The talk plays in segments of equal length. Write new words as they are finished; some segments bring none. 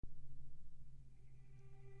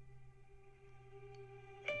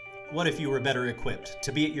What if you were better equipped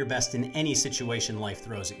to be at your best in any situation life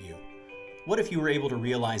throws at you? What if you were able to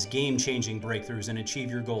realize game-changing breakthroughs and achieve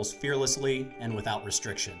your goals fearlessly and without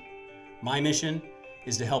restriction? My mission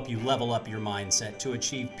is to help you level up your mindset to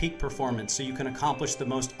achieve peak performance so you can accomplish the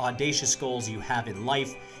most audacious goals you have in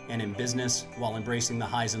life and in business while embracing the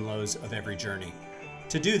highs and lows of every journey.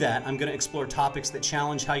 To do that, I'm going to explore topics that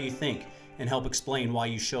challenge how you think and help explain why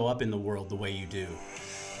you show up in the world the way you do.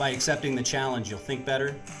 By accepting the challenge, you'll think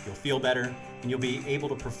better, you'll feel better, and you'll be able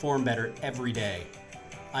to perform better every day.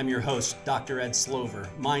 I'm your host, Dr. Ed Slover,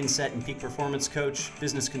 mindset and peak performance coach,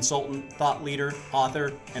 business consultant, thought leader,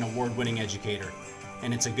 author, and award-winning educator.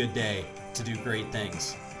 And it's a good day to do great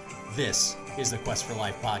things. This is the Quest for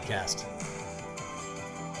Life podcast.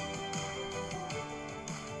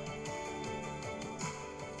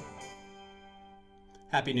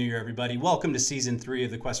 Happy New Year, everybody. Welcome to Season 3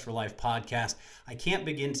 of the Quest for Life podcast. I can't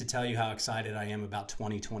begin to tell you how excited I am about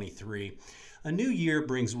 2023. A new year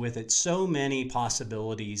brings with it so many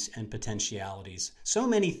possibilities and potentialities, so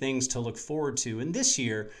many things to look forward to. And this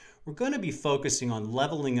year, we're going to be focusing on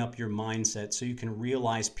leveling up your mindset so you can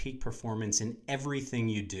realize peak performance in everything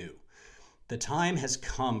you do. The time has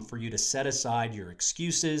come for you to set aside your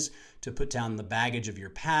excuses, to put down the baggage of your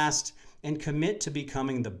past, and commit to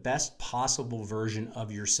becoming the best possible version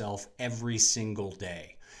of yourself every single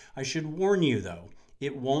day. I should warn you, though,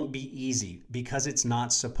 it won't be easy because it's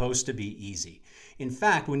not supposed to be easy. In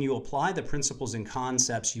fact, when you apply the principles and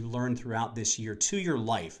concepts you learned throughout this year to your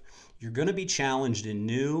life, you're going to be challenged in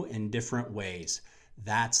new and different ways.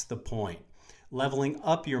 That's the point. Leveling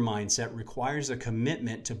up your mindset requires a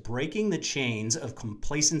commitment to breaking the chains of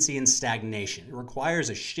complacency and stagnation. It requires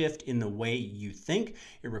a shift in the way you think.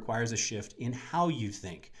 It requires a shift in how you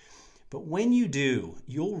think. But when you do,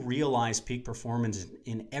 you'll realize peak performance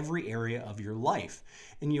in every area of your life.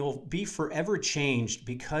 And you'll be forever changed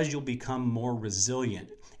because you'll become more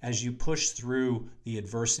resilient as you push through the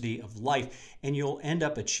adversity of life. And you'll end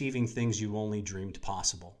up achieving things you only dreamed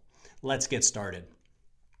possible. Let's get started.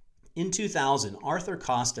 In 2000, Arthur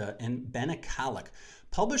Costa and Benna Kalick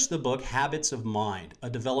published the book Habits of Mind, a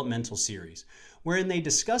developmental series, wherein they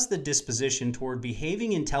discuss the disposition toward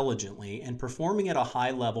behaving intelligently and performing at a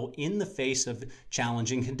high level in the face of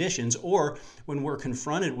challenging conditions, or when we're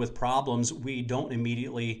confronted with problems we don't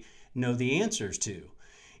immediately know the answers to.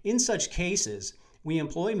 In such cases, we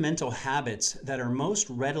employ mental habits that are most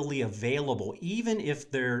readily available, even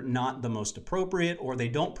if they're not the most appropriate or they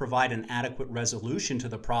don't provide an adequate resolution to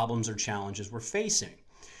the problems or challenges we're facing.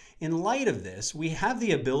 In light of this, we have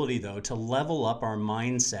the ability, though, to level up our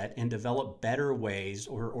mindset and develop better ways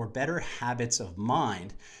or better habits of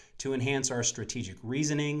mind to enhance our strategic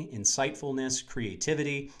reasoning, insightfulness,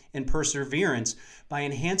 creativity, and perseverance by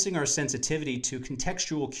enhancing our sensitivity to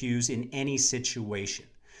contextual cues in any situation.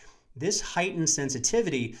 This heightened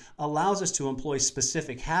sensitivity allows us to employ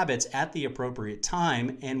specific habits at the appropriate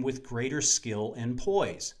time and with greater skill and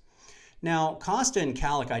poise. Now, Costa and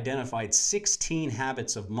Kalick identified 16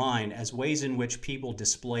 habits of mind as ways in which people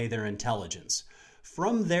display their intelligence.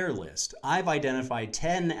 From their list, I've identified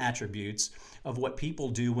 10 attributes of what people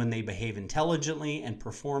do when they behave intelligently and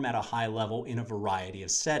perform at a high level in a variety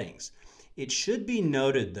of settings. It should be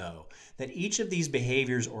noted, though, that each of these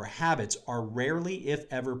behaviors or habits are rarely, if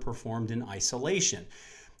ever, performed in isolation.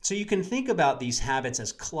 So you can think about these habits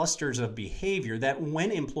as clusters of behavior that,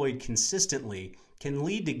 when employed consistently, can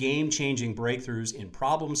lead to game-changing breakthroughs in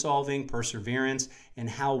problem-solving, perseverance, and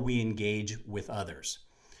how we engage with others.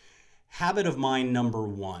 Habit of mind number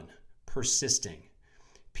 1, persisting.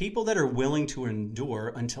 People that are willing to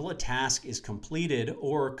endure until a task is completed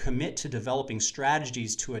or commit to developing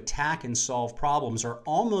strategies to attack and solve problems are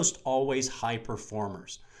almost always high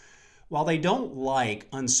performers. While they don't like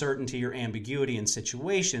uncertainty or ambiguity in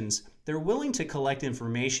situations, they're willing to collect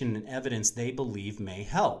information and evidence they believe may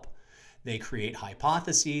help. They create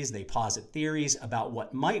hypotheses, they posit theories about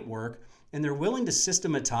what might work, and they're willing to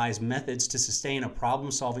systematize methods to sustain a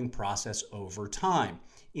problem-solving process over time.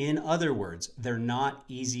 In other words, they're not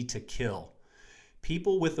easy to kill.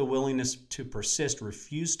 People with the willingness to persist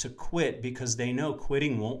refuse to quit because they know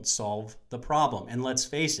quitting won't solve the problem. And let's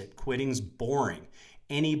face it, quitting's boring.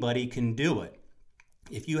 Anybody can do it.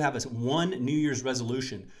 If you have one New Year's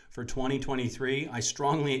resolution for 2023, I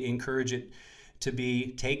strongly encourage it to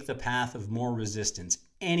be take the path of more resistance.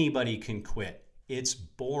 Anybody can quit. It's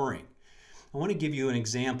boring. I want to give you an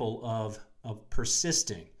example of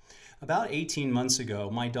persisting. About 18 months ago,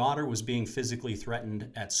 my daughter was being physically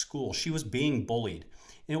threatened at school. She was being bullied.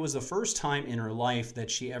 And it was the first time in her life that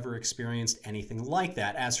she ever experienced anything like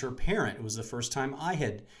that. As her parent, it was the first time I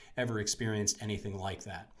had ever experienced anything like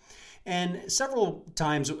that. And several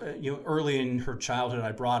times, early in her childhood,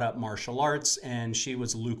 I brought up martial arts, and she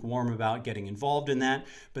was lukewarm about getting involved in that.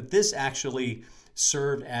 But this actually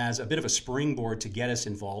served as a bit of a springboard to get us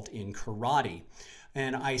involved in karate.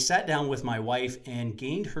 And I sat down with my wife and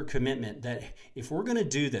gained her commitment that if we're going to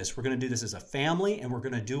do this, we're going to do this as a family, and we're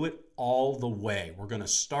going to do it all the way. We're going to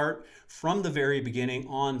start from the very beginning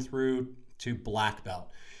on through to black belt.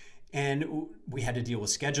 And we had to deal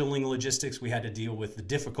with scheduling logistics. We had to deal with the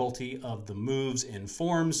difficulty of the moves and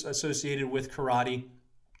forms associated with karate.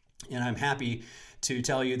 And I'm happy to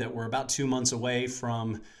tell you that we're about 2 months away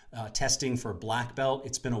from testing for black belt.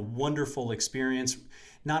 It's been a wonderful experience.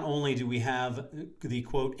 Not only do we have the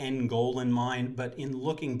quote end goal in mind, but in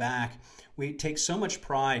looking back, we take so much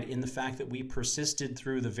pride in the fact that we persisted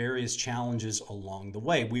through the various challenges along the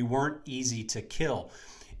way. We weren't easy to kill.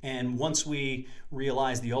 And once we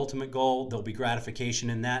realize the ultimate goal, there'll be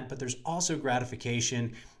gratification in that, but there's also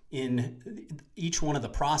gratification in each one of the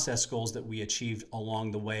process goals that we achieved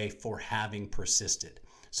along the way for having persisted.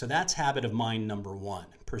 So that's habit of mind number 1,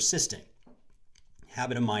 persisting.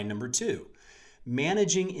 Habit of mind number 2,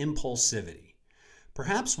 managing impulsivity.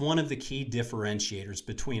 Perhaps one of the key differentiators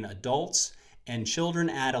between adults and children,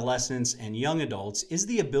 adolescents, and young adults is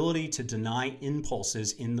the ability to deny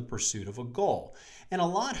impulses in the pursuit of a goal. And a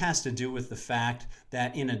lot has to do with the fact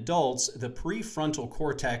that in adults, the prefrontal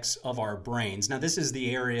cortex of our brains, now this is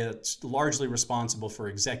the area that's largely responsible for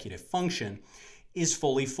executive function, is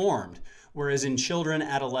fully formed, whereas in children,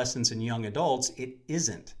 adolescents, and young adults, it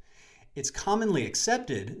isn't. It's commonly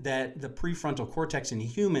accepted that the prefrontal cortex in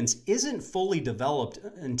humans isn't fully developed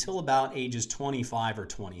until about ages 25 or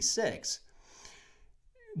 26,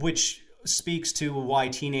 which speaks to why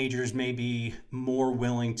teenagers may be more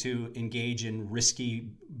willing to engage in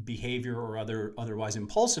risky behavior or otherwise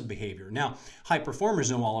impulsive behavior. Now, high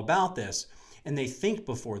performers know all about this, and they think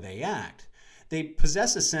before they act. They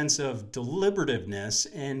possess a sense of deliberativeness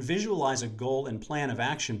and visualize a goal and plan of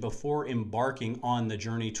action before embarking on the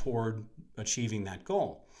journey toward achieving that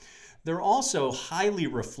goal. They're also highly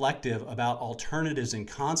reflective about alternatives and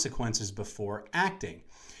consequences before acting.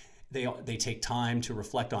 They take time to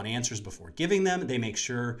reflect on answers before giving them. They make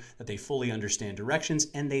sure that they fully understand directions,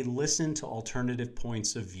 and they listen to alternative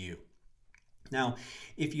points of view. Now,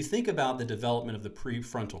 if you think about the development of the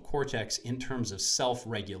prefrontal cortex in terms of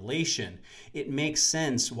self-regulation, it makes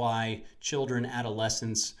sense why children,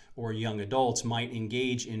 adolescents, or young adults might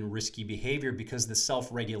engage in risky behavior because the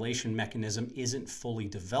self-regulation mechanism isn't fully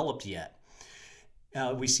developed yet.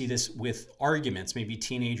 We see this with arguments, maybe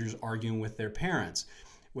teenagers arguing with their parents,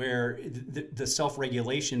 where the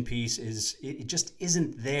self-regulation piece it just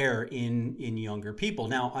isn't there in younger people.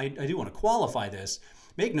 Now, I do want to qualify this.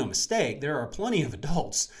 Make no mistake, there are plenty of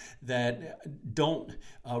adults that don't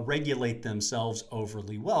regulate themselves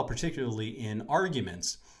overly well, particularly in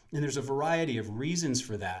arguments. And there's a variety of reasons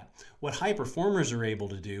for that. What high performers are able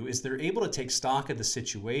to do is they're able to take stock of the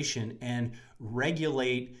situation and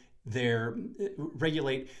regulate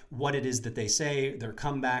what it is that they say, their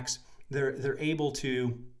comebacks. They're able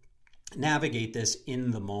to navigate this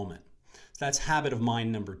in the moment. So that's habit of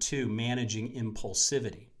mind number 2, managing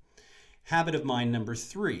impulsivity. Habit of mind number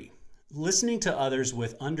 3, listening to others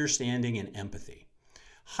with understanding and empathy.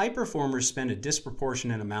 High performers spend a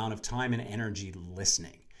disproportionate amount of time and energy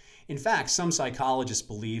listening. In fact, some psychologists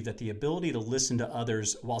believe that the ability to listen to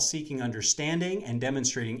others while seeking understanding and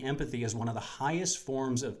demonstrating empathy is one of the highest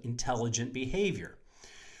forms of intelligent behavior.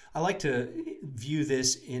 I like to view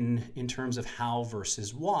this in terms of how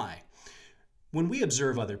versus why. When we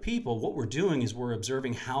observe other people, what we're doing is we're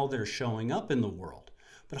observing how they're showing up in the world.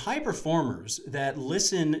 But high performers that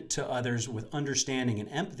listen to others with understanding and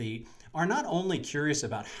empathy are not only curious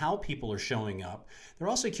about how people are showing up, they're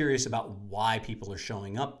also curious about why people are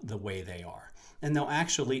showing up the way they are. And they'll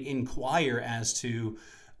actually inquire as to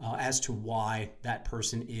why that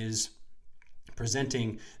person is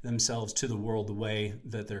presenting themselves to the world the way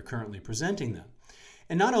that they're currently presenting them.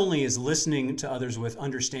 And not only is listening to others with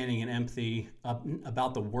understanding and empathy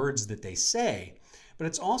about the words that they say, but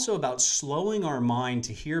it's also about slowing our mind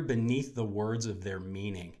to hear beneath the words of their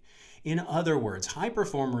meaning. In other words, high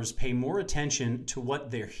performers pay more attention to what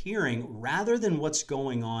they're hearing rather than what's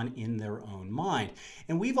going on in their own mind.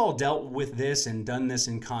 And we've all dealt with this and done this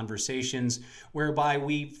in conversations whereby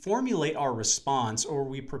we formulate our response or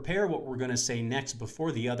we prepare what we're going to say next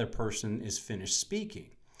before the other person is finished speaking.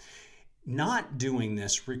 Not doing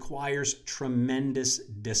this requires tremendous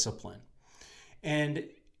discipline. And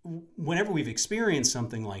whenever we've experienced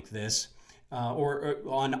something like this, or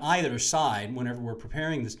on either side, whenever we're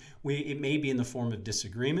preparing this, it may be in the form of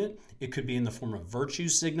disagreement. It could be in the form of virtue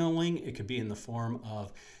signaling. It could be in the form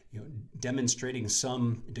of demonstrating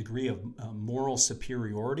some degree of moral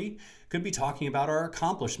superiority. Could be talking about our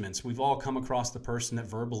accomplishments. We've all come across the person that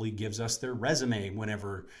verbally gives us their resume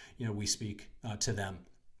whenever we speak to them.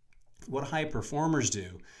 What high performers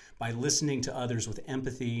do by listening to others with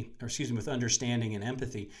with understanding and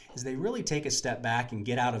empathy, is they really take a step back and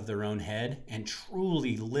get out of their own head and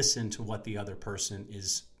truly listen to what the other person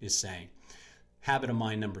is saying. Habit of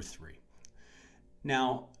mind number 3.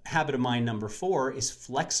 Now, habit of mind number 4 is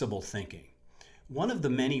flexible thinking. One of the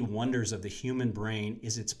many wonders of the human brain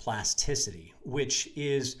is its plasticity, which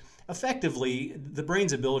is effectively the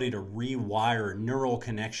brain's ability to rewire neural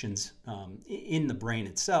connections in the brain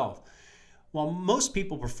itself. While most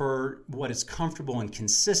people prefer what is comfortable and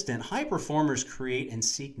consistent, high performers create and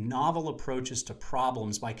seek novel approaches to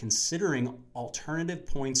problems by considering alternative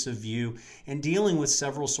points of view and dealing with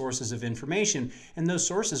several sources of information, and those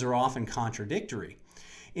sources are often contradictory.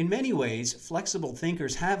 In many ways, flexible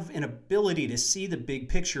thinkers have an ability to see the big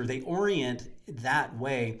picture. They orient that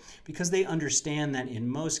way because they understand that in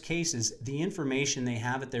most cases, the information they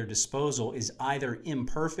have at their disposal is either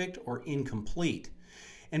imperfect or incomplete.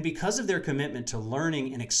 And because of their commitment to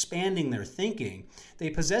learning and expanding their thinking, they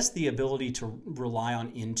possess the ability to rely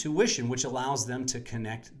on intuition, which allows them to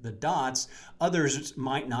connect the dots others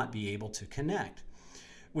might not be able to connect.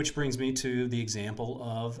 Which brings me to the example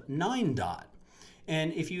of 9-dot.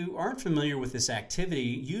 And if you aren't familiar with this activity,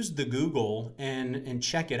 use the Google and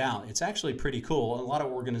check it out. It's actually pretty cool. A lot of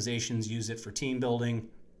organizations use it for team building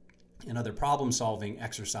and other problem-solving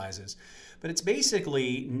exercises. But it's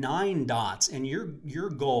basically 9 dots, and your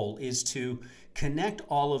goal is to connect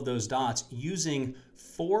all of those dots using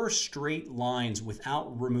 4 straight lines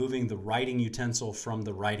without removing the writing utensil from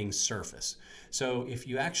the writing surface. So if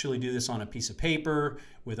you actually do this on a piece of paper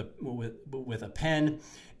with a pen,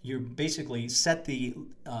 you basically set the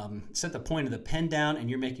point of the pen down, and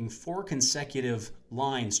you're making 4 consecutive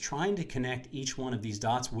lines trying to connect each one of these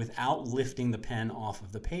dots without lifting the pen off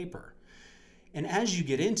of the paper. And as you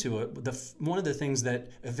get into it, one of the things that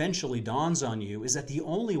eventually dawns on you is that the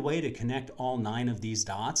only way to connect all 9 of these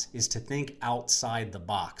dots is to think outside the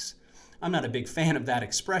box. I'm not a big fan of that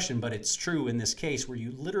expression, but it's true in this case where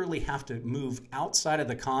you literally have to move outside of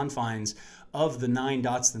the confines of the 9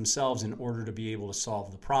 dots themselves in order to be able to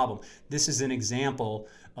solve the problem. This is an example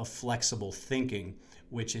of flexible thinking,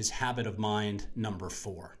 which is habit of mind number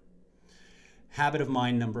 4. Habit of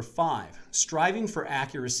mind number 5, striving for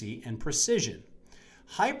accuracy and precision.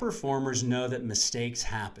 High performers know that mistakes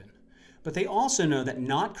happen, but they also know that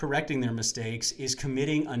not correcting their mistakes is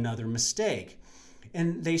committing another mistake.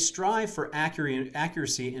 And they strive for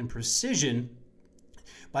accuracy and precision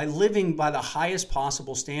by living by the highest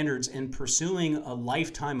possible standards and pursuing a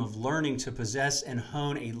lifetime of learning to possess and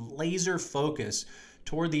hone a laser focus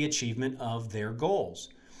toward the achievement of their goals.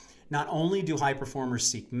 Not only do high performers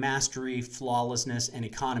seek mastery, flawlessness, and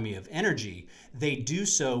economy of energy, they do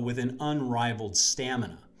so with an unrivaled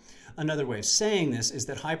stamina. Another way of saying this is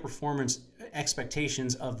that high performance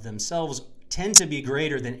expectations of themselves tend to be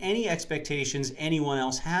greater than any expectations anyone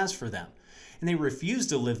else has for them. And they refuse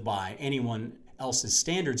to live by anyone else's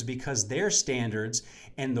standards because their standards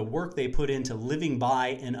and the work they put into living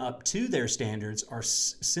by and up to their standards are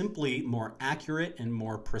simply more accurate and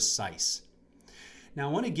more precise. Now,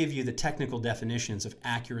 I want to give you the technical definitions of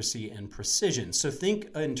accuracy and precision. So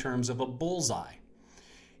think in terms of a bullseye.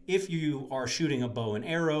 If you are shooting a bow and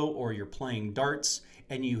arrow or you're playing darts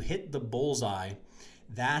and you hit the bullseye,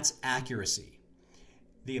 that's accuracy.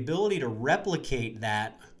 The ability to replicate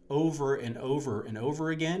that over and over and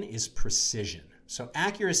over again is precision. So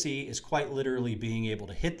accuracy is quite literally being able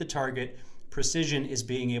to hit the target. Precision is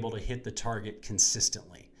being able to hit the target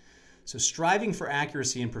consistently. So striving for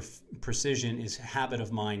accuracy and precision is habit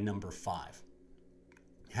of mind number 5.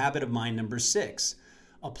 Habit of mind number 6,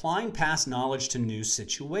 applying past knowledge to new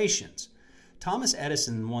situations. Thomas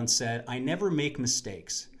Edison once said, "I never make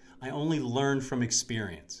mistakes. I only learn from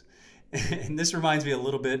experience." And this reminds me a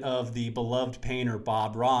little bit of the beloved painter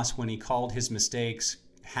Bob Ross when he called his mistakes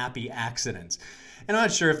happy accidents. And I'm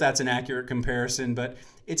not sure if that's an accurate comparison, but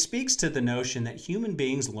it speaks to the notion that human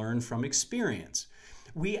beings learn from experience.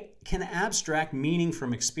 We can abstract meaning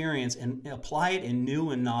from experience and apply it in new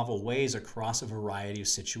and novel ways across a variety of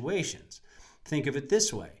situations. Think of it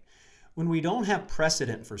this way. When we don't have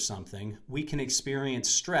precedent for something, we can experience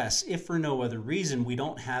stress if for no other reason we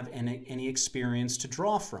don't have any experience to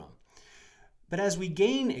draw from. But as we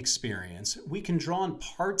gain experience, we can draw on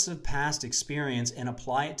parts of past experience and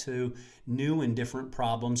apply it to new and different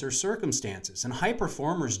problems or circumstances. And high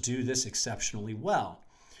performers do this exceptionally well.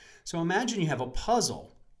 So imagine you have a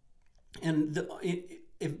puzzle, and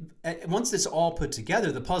once it's all put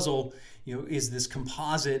together, the puzzle, is this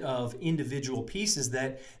composite of individual pieces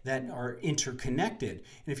that are interconnected.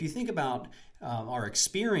 And if you think about our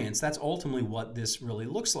experience, that's ultimately what this really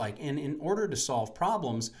looks like. And in order to solve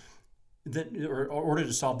problems, or in order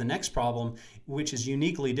to solve the next problem, which is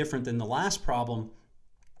uniquely different than the last problem,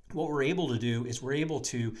 what we're able to do is we're able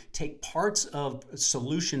to take parts of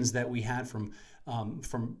solutions that we had from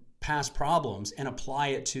past problems and apply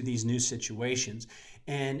it to these new situations.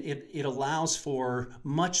 And it allows for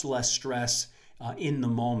much less stress in the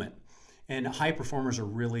moment. And high performers are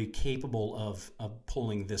really capable of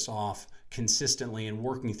pulling this off consistently and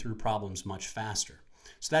working through problems much faster.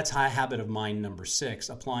 So that's habit of mind number 6,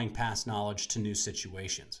 applying past knowledge to new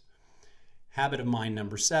situations. Habit of mind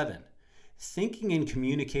number 7, thinking and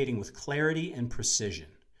communicating with clarity and precision.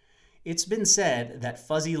 It's been said that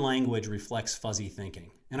fuzzy language reflects fuzzy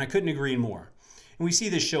thinking, and I couldn't agree more. And we see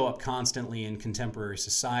this show up constantly in contemporary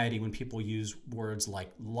society when people use words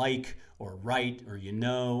like or right or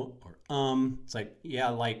or It's like, yeah,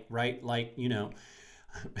 like, right, like,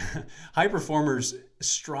 High performers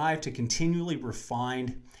strive to continually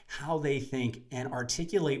refine how they think and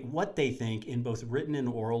articulate what they think in both written and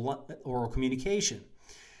oral communication.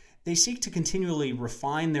 They seek to continually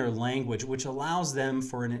refine their language, which allows them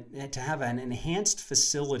to have an enhanced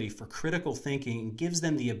facility for critical thinking and gives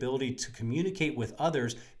them the ability to communicate with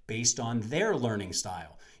others based on their learning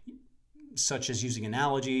style, such as using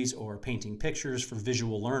analogies or painting pictures for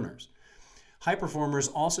visual learners. High performers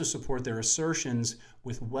also support their assertions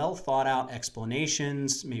with well thought out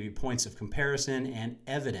explanations, maybe points of comparison, and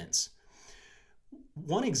evidence.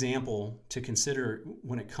 One example to consider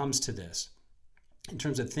when it comes to this, in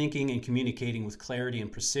terms of thinking and communicating with clarity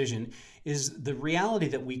and precision, is the reality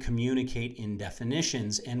that we communicate in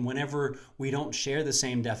definitions, and whenever we don't share the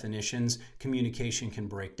same definitions, communication can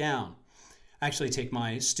break down. I actually take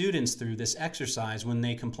my students through this exercise when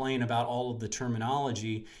they complain about all of the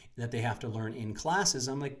terminology that they have to learn in classes.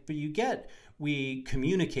 I'm like, but we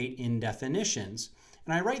communicate in definitions.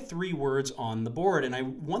 And I write 3 words on the board, and I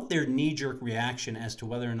want their knee-jerk reaction as to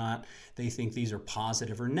whether or not they think these are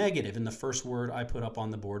positive or negative. And the first word I put up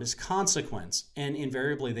on the board is consequence. And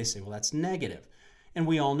invariably they say, well, that's negative. And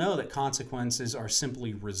we all know that consequences are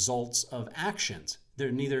simply results of actions.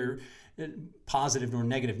 They're neither positive nor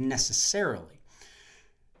negative necessarily.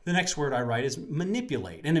 The next word I write is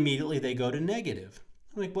manipulate, and immediately they go to negative.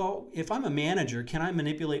 I'm like, well, if I'm a manager, can I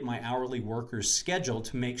manipulate my hourly workers' schedule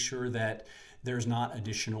to make sure that there's not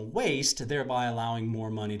additional waste, thereby allowing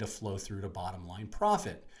more money to flow through to bottom line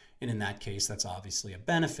profit? And in that case, that's obviously a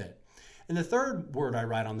benefit. And the third word I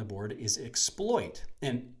write on the board is exploit,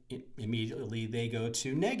 and immediately they go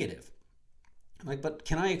to negative. I'm like, but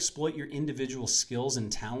can I exploit your individual skills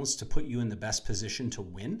and talents to put you in the best position to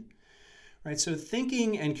win? Right? So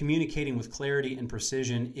thinking and communicating with clarity and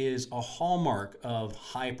precision is a hallmark of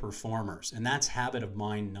high performers, and that's habit of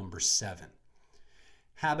mind number 7.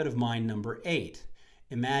 Habit of mind number 8,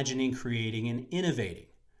 imagining, creating, and innovating.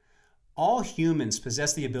 All humans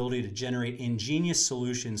possess the ability to generate ingenious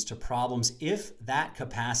solutions to problems if that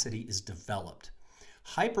capacity is developed.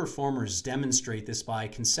 High performers demonstrate this by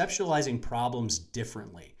conceptualizing problems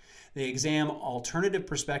differently. They examine alternative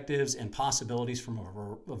perspectives and possibilities from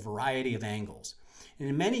a variety of angles. And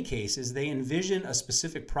in many cases, they envision a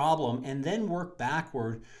specific problem and then work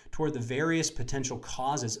backward toward the various potential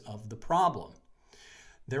causes of the problem.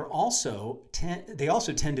 They also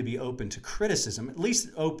tend to be open to criticism, at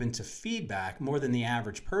least open to feedback more than the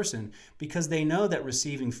average person, because they know that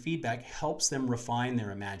receiving feedback helps them refine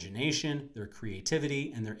their imagination, their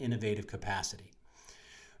creativity, and their innovative capacity.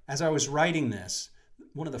 As I was writing this,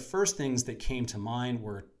 one of the first things that came to mind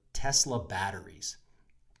were Tesla batteries.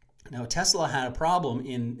 Now, Tesla had a problem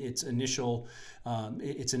in its initial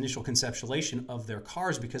conceptualization of their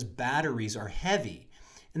cars because batteries are heavy.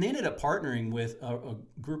 And they ended up partnering with a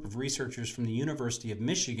group of researchers from the University of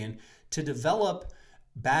Michigan to develop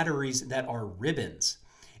batteries that are ribbons.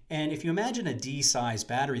 And if you imagine a D-size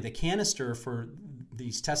battery, the canister for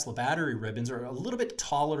these Tesla battery ribbons are a little bit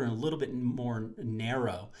taller and a little bit more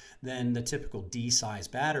narrow than the typical D-size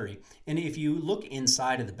battery. And if you look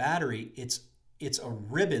inside of the battery, it's a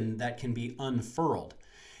ribbon that can be unfurled.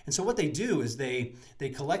 And so what they do is they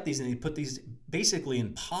collect these and they put these basically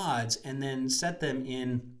in pods and then set them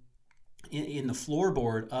in the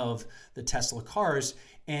floorboard of the Tesla cars.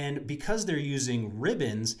 And because they're using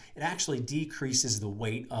ribbons, it actually decreases the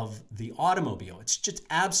weight of the automobile. It's just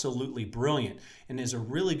absolutely brilliant and is a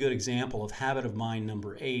really good example of habit of mind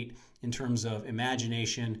number 8 in terms of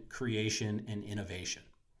imagination, creation, and innovation.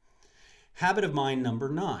 Habit of mind number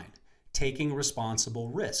 9, taking responsible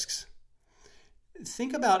risks.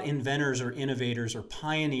 Think about inventors or innovators or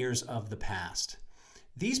pioneers of the past.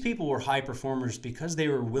 These people were high performers because they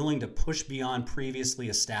were willing to push beyond previously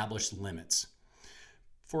established limits.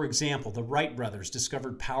 For example, the Wright brothers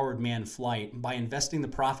discovered powered manned flight by investing the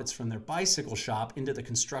profits from their bicycle shop into the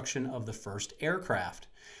construction of the first aircraft.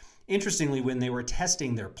 Interestingly, when they were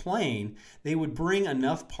testing their plane, they would bring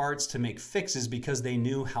enough parts to make fixes because they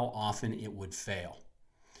knew how often it would fail.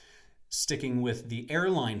 Sticking with the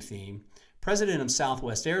airline theme, President of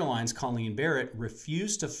Southwest Airlines, Colleen Barrett,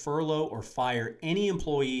 refused to furlough or fire any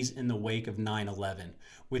employees in the wake of 9/11,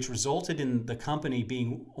 which resulted in the company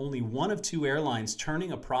being only one of 2 airlines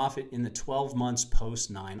turning a profit in the 12 months post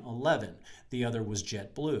 9/11. The other was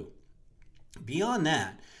JetBlue. Beyond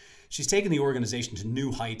that, she's taken the organization to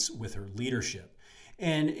new heights with her leadership.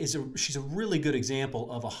 And she's a really good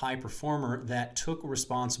example of a high performer that took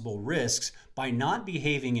responsible risks by not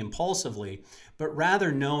behaving impulsively, but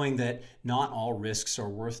rather knowing that not all risks are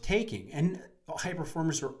worth taking. And high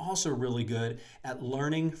performers are also really good at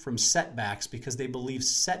learning from setbacks because they believe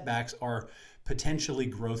setbacks are potentially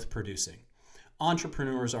growth producing.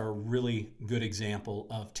 Entrepreneurs are a really good example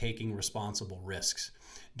of taking responsible risks,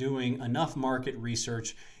 doing enough market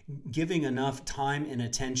research, giving enough time and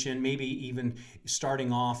attention, maybe even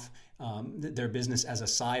starting off their business as a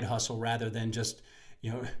side hustle rather than just,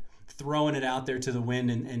 throwing it out there to the wind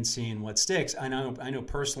and seeing what sticks. I know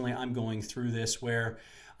personally I'm going through this where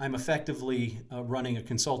I'm effectively running a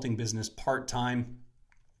consulting business part-time,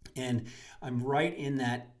 and I'm right in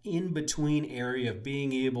that in-between area of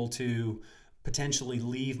being able to potentially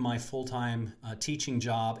leave my full-time teaching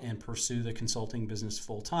job and pursue the consulting business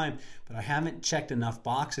full-time. But I haven't checked enough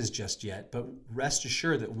boxes just yet. But rest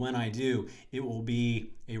assured that when I do, it will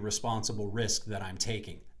be a responsible risk that I'm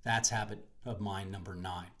taking. That's habit of mind number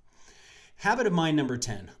 9. Habit of mind number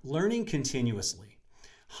 10, learning continuously.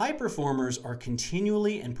 High performers are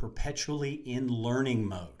continually and perpetually in learning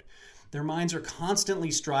mode. Their minds are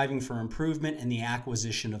constantly striving for improvement and the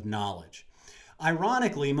acquisition of knowledge.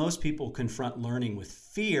 Ironically, most people confront learning with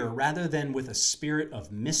fear rather than with a spirit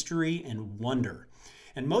of mystery and wonder.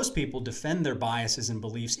 And most people defend their biases and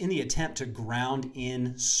beliefs in the attempt to ground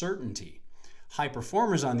in certainty. High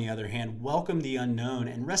performers, on the other hand, welcome the unknown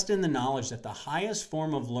and rest in the knowledge that the highest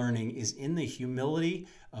form of learning is in the humility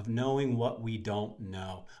of knowing what we don't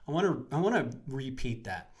know. I want to repeat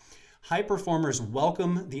that. High performers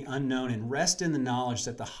welcome the unknown and rest in the knowledge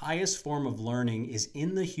that the highest form of learning is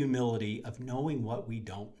in the humility of knowing what we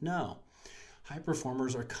don't know. High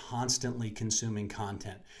performers are constantly consuming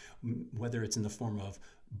content, whether it's in the form of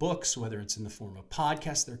books, whether it's in the form of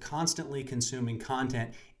podcasts. They're constantly consuming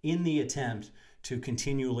content in the attempt to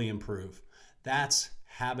continually improve. That's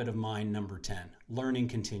habit of mind number 10, learning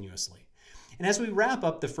continuously. And as we wrap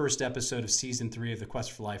up the first episode of Season 3 of the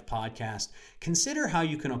Quest for Life podcast, consider how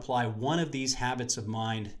you can apply one of these habits of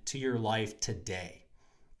mind to your life today.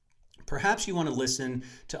 Perhaps you want to listen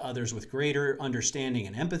to others with greater understanding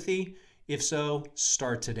and empathy. If so,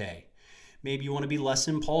 start today. Maybe you want to be less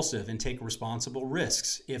impulsive and take responsible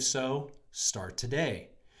risks. If so, start today.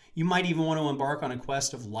 You might even want to embark on a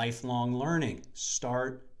quest of lifelong learning.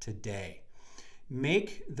 Start today.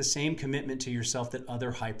 Make the same commitment to yourself that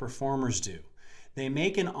other high performers do. They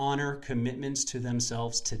make and honor commitments to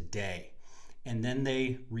themselves today, and then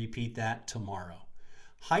they repeat that tomorrow.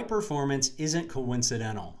 High performance isn't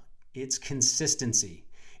coincidental. It's consistency.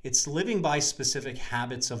 It's living by specific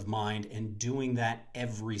habits of mind and doing that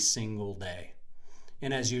every single day.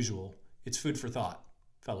 And as usual, it's food for thought,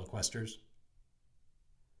 fellow Questers.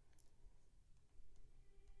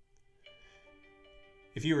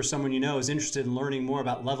 If you or someone you know is interested in learning more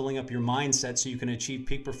about leveling up your mindset so you can achieve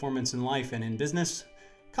peak performance in life and in business,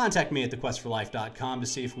 contact me at thequestforlife.com to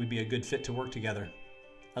see if we'd be a good fit to work together.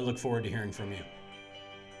 I look forward to hearing from you.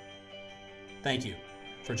 Thank you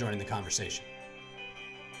for joining the conversation.